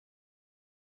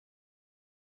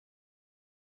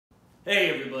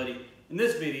Hey everybody, in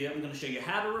this video I'm going to show you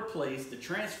how to replace the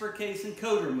transfer case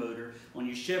encoder motor on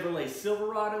your Chevrolet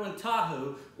Silverado and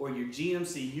Tahoe or your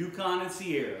GMC Yukon and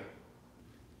Sierra.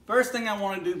 First thing I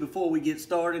want to do before we get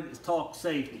started is talk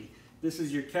safety. This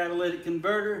is your catalytic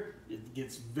converter. It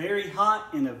gets very hot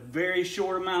in a very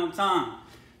short amount of time.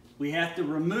 We have to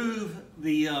remove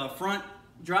the front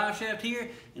drive shaft here,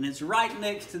 and it's right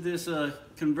next to this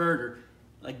converter.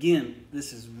 Again,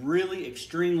 this is really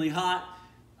extremely hot.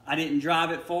 I didn't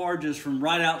drive it far, just from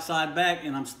right outside back,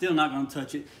 and I'm still not going to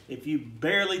touch it. If you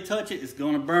barely touch it, it's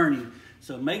going to burn you.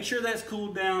 So make sure that's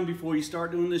cooled down before you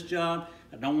start doing this job.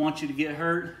 I don't want you to get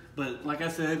hurt, but like I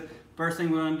said, first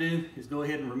thing we're going to do is go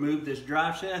ahead and remove this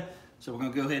drive shaft. So we're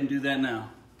going to go ahead and do that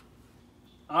now.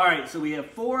 All right, so we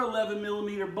have four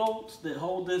 11mm bolts that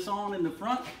hold this on in the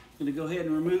front. I'm going to go ahead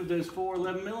and remove those four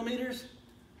 11mm.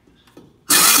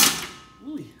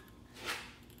 Ooh,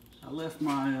 I left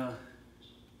my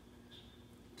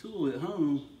tool at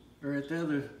home, or at the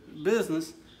other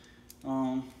business.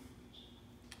 So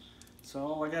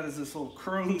all I got is this little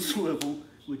chrome swivel,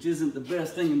 which isn't the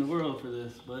best thing in the world for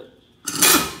this, but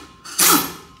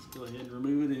let's go ahead and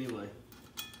remove it anyway.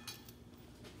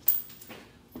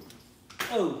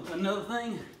 Oh, another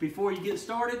thing before you get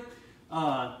started,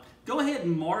 go ahead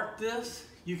and mark this.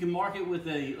 You can mark it with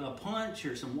a punch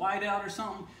or some whiteout or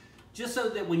something, just so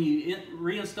that when you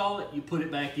reinstall it, you put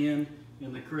it back in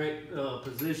the correct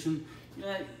position.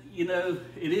 You know,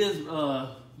 it is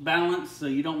balanced, so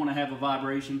you don't want to have a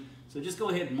vibration. So just go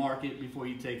ahead and mark it before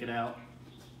you take it out.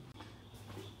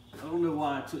 I don't know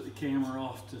why I took the camera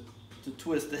off to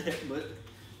twist that, but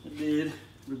I did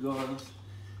regardless.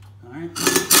 All right.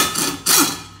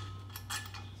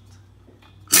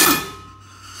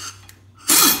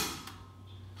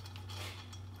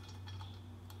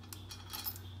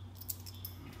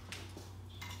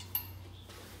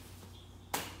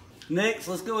 Next,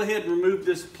 let's go ahead and remove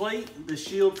this plate, the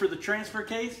shield for the transfer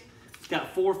case. It's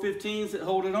got 415s that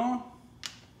hold it on.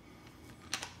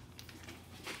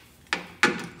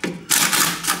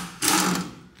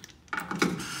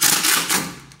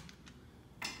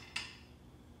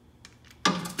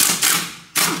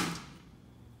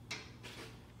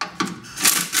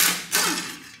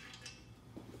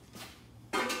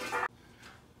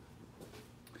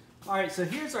 All right, so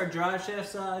here's our drive shaft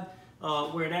side.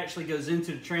 Where it actually goes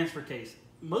into the transfer case.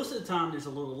 Most of the time there's a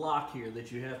little lock here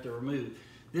that you have to remove.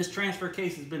 This transfer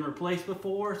case has been replaced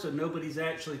before, so nobody's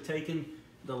actually taken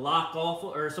the lock off,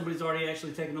 or somebody's already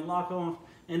actually taken the lock off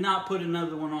and not put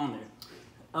another one on there.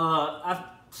 I've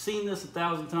seen this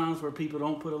 1,000 times where people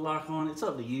don't put a lock on. It's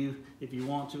up to you if you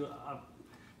want to. I've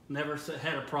never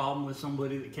had a problem with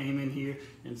somebody that came in here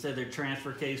and said their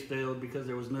transfer case failed because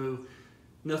there was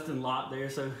nothing locked there.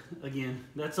 So again,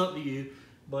 that's up to you.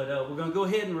 But we're going to go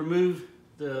ahead and remove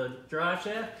the drive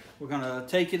shaft. We're going to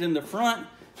take it in the front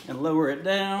and lower it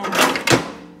down.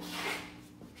 Pop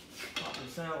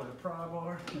this out with a pry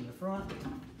bar in the front.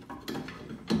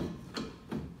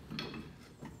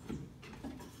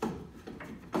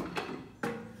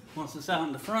 Once it's out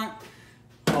in the front,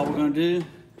 all we're going to do is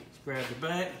grab the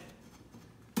back,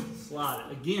 slide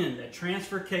it. Again, that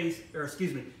transfer case, or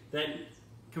excuse me, that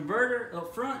converter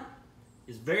up front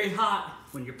is very hot.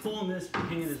 When you're pulling this, your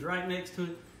hand is right next to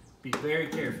it. Be very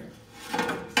careful.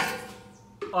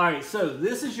 All right, so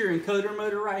this is your encoder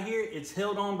motor right here. It's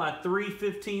held on by three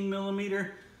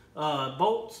 15mm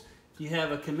bolts. You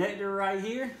have a connector right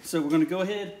here. So we're going to go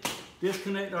ahead,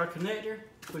 disconnect our connector,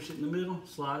 push it in the middle,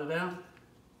 slide it out,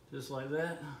 just like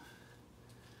that.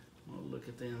 I'm going to look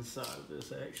at the inside of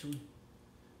this actually.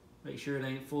 Make sure it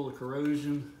ain't full of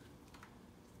corrosion.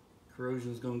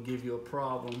 Corrosion is going to give you a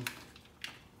problem.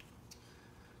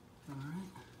 All right,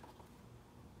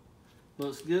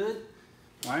 looks good.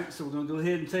 All right, so we're going to go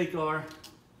ahead and take our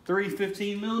three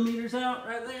 15mm out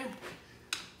right there.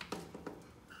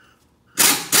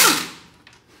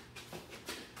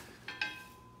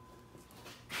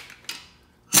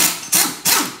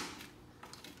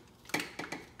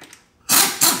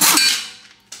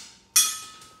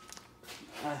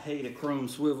 I hate a chrome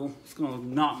swivel. It's going to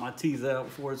knock my teeth out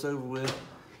before it's over with.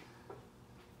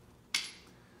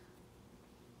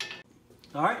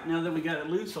 All right, now that we got it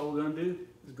loose, all we're going to do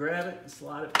is grab it and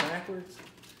slide it backwards.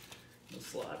 It'll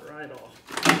slide right off.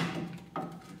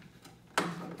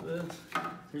 Like this.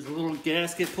 Here's a little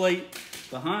gasket plate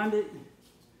behind it.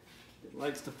 It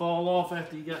likes to fall off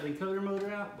after you got the encoder motor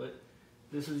out, but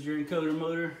this is your encoder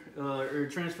motor or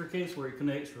transfer case where it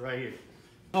connects right here.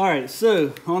 All right,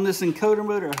 so on this encoder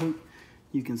motor, I hope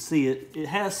you can see it. It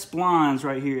has splines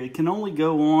right here. It can only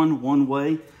go on one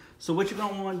way. So what you're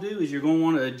going to want to do is you're going to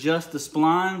want to adjust the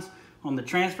splines on the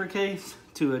transfer case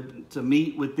to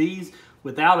meet with these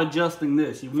without adjusting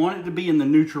this. You want it to be in the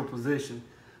neutral position.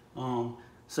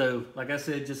 So like I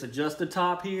said, just adjust the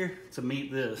top here to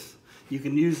meet this. You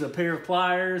can use a pair of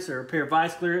pliers or a pair of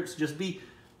vice grips. Just be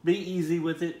easy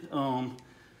with it.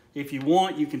 If you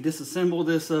want, you can disassemble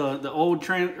this the old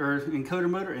encoder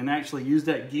motor and actually use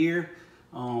that gear.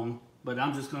 But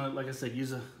I'm just gonna, like I said,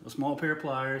 use a small pair of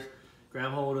pliers,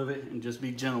 grab hold of it, and just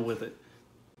be gentle with it.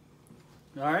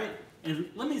 All right, and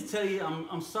let me tell you,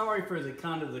 I'm sorry for the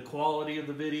quality of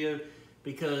the video,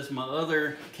 because my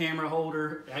other camera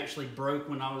holder actually broke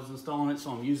when I was installing it, so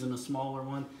I'm using a smaller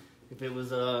one. If it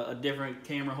was a different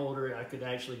camera holder, I could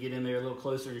actually get in there a little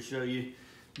closer to show you.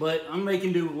 But I'm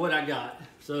making do with what I got.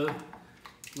 So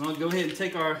I'm gonna go ahead and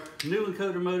take our new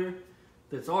encoder motor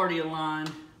that's already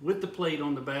aligned with the plate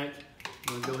on the back.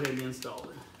 I'm gonna go ahead and install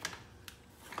it.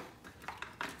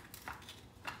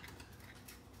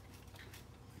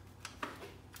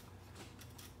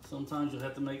 Sometimes you'll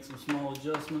have to make some small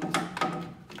adjustments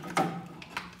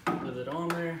with it on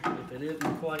there if it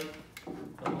isn't quite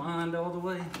aligned all the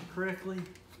way correctly.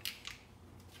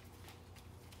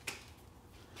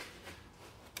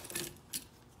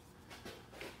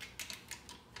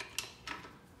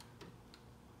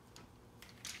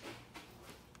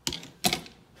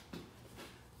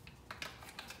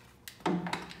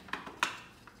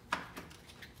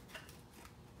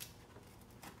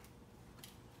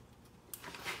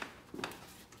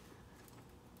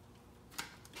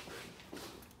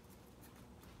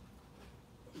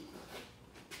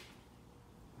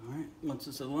 Once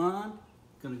it's aligned, I'm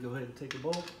going to go ahead and take a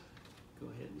bolt, go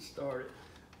ahead and start it.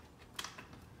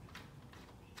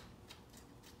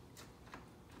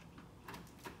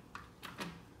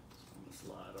 It's going to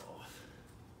slide off.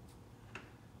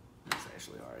 That's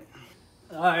actually all right.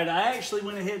 All right, I actually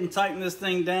went ahead and tightened this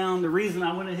thing down. The reason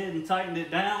I went ahead and tightened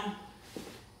it down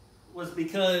was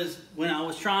because when I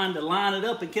was trying to line it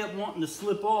up, it kept wanting to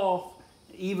slip off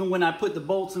even when I put the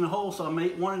bolts in the hole, so I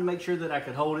wanted to make sure that I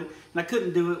could hold it. And I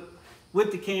couldn't do it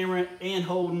with the camera and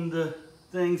holding the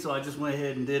thing, so I just went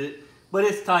ahead and did it. But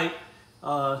it's tight.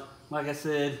 Like I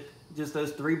said, just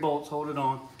those 3 bolts hold it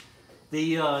on.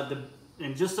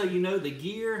 And just so you know, the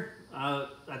gear, I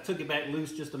took it back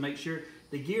loose just to make sure.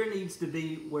 The gear needs to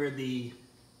be where the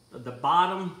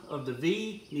bottom of the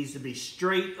V needs to be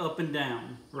straight up and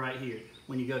down right here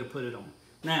when you go to put it on.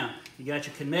 Now, you got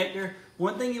your connector.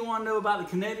 One thing you want to know about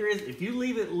the connector is if you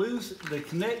leave it loose, the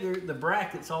connector, the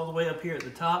bracket's all the way up here at the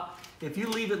top. If you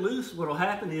leave it loose, what'll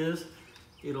happen is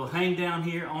it'll hang down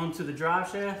here onto the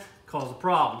drive shaft, cause a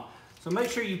problem. So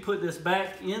make sure you put this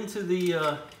back into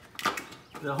the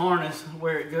harness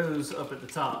where it goes up at the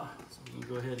top. So I'm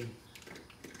gonna go ahead and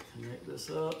connect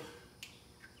this up.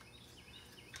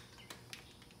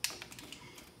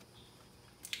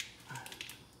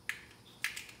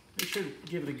 Make sure to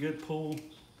give it a good pull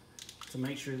to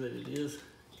make sure that it is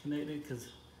connected, because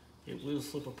it will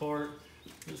slip apart.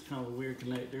 It's kind of a weird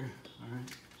connector. All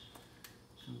right,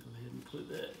 I'm gonna go ahead and put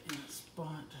that in a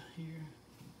spot here.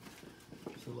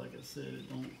 So like I said, it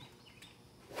don't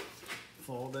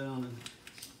fall down, and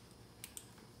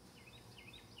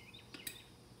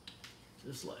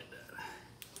just like that.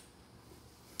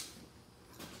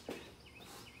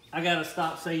 I gotta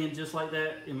stop saying just like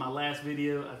that in my last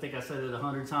video. I think I said it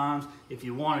 100 times. If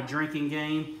you want a drinking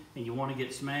game and you want to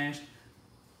get smashed,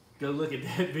 go look at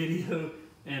that video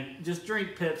and just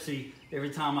drink Pepsi every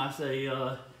time I say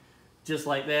just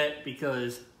like that,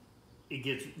 because it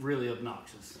gets really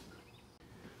obnoxious.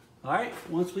 All right,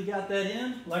 once we got that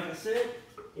in, like I said,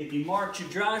 if you mark your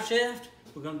drive shaft,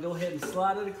 we're gonna go ahead and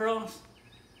slide it across.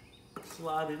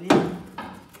 Slide it in.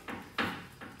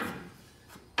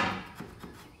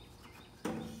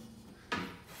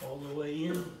 All the way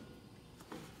in.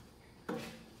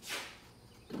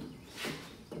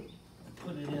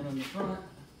 Put it in on the front.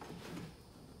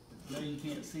 I know you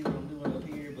can't see what I'm doing up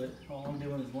here, but all I'm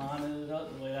doing is lining it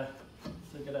up the way I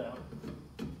took it out.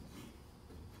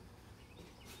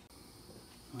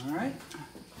 All right.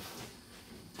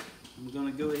 I'm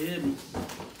going to go ahead and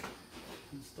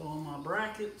install my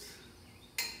brackets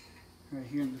right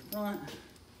here in the front.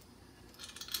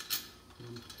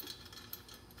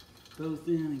 Both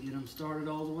in and get them started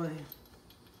all the way.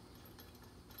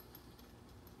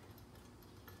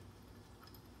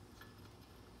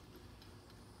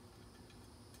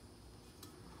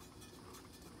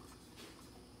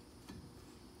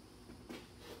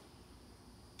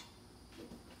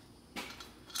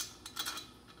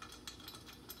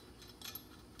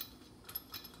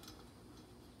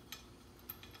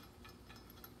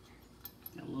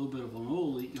 Got a little bit of an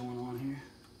oil leak going on here.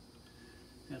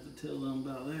 Have to tell them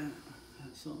about that.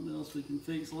 That's something else we can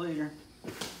fix later.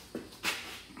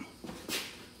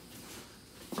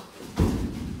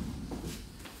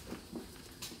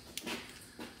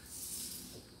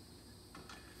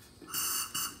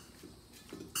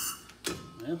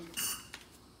 Well,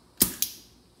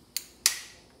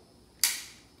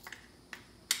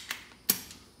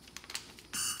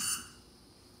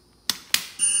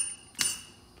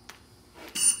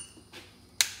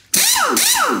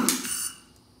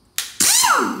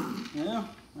 yeah,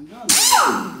 I'm done. There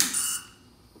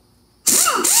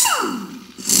we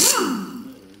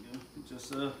go.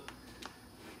 Just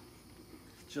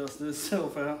adjust this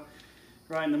self out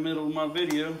right in the middle of my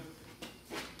video.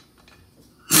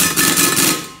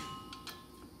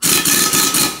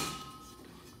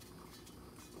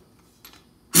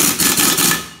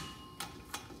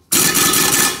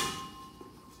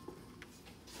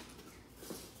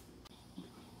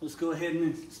 Let's go ahead and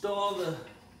install the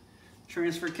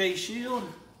transfer case shield.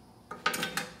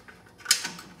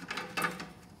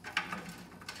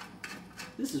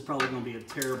 This is probably going to be a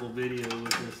terrible video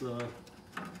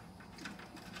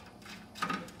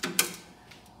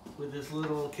with this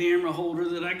little camera holder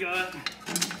that I got.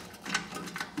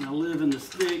 And I live in the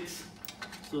sticks,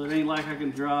 so it ain't like I can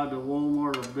drive to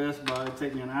Walmart or Best Buy. It'd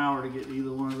take me an hour to get to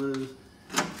either one of those.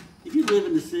 If you live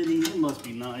in the city, it must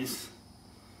be nice.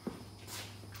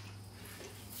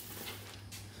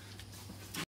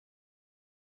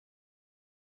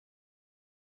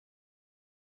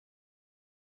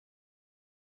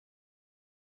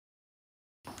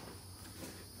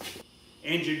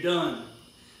 And you're done.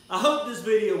 I hope this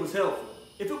video was helpful.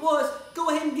 If it was, go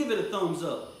ahead and give it a thumbs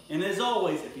up. And as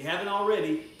always, if you haven't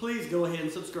already, please go ahead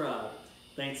and subscribe.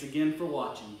 Thanks again for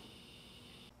watching.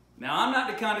 Now, I'm not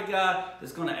the kind of guy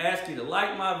that's going to ask you to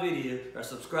like my video or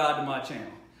subscribe to my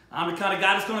channel. I'm the kind of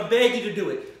guy that's going to beg you to do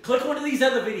it. Click one of these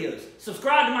other videos.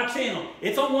 Subscribe to my channel.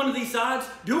 It's on one of these sides.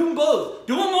 Do them both.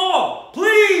 Do them all.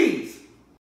 Please!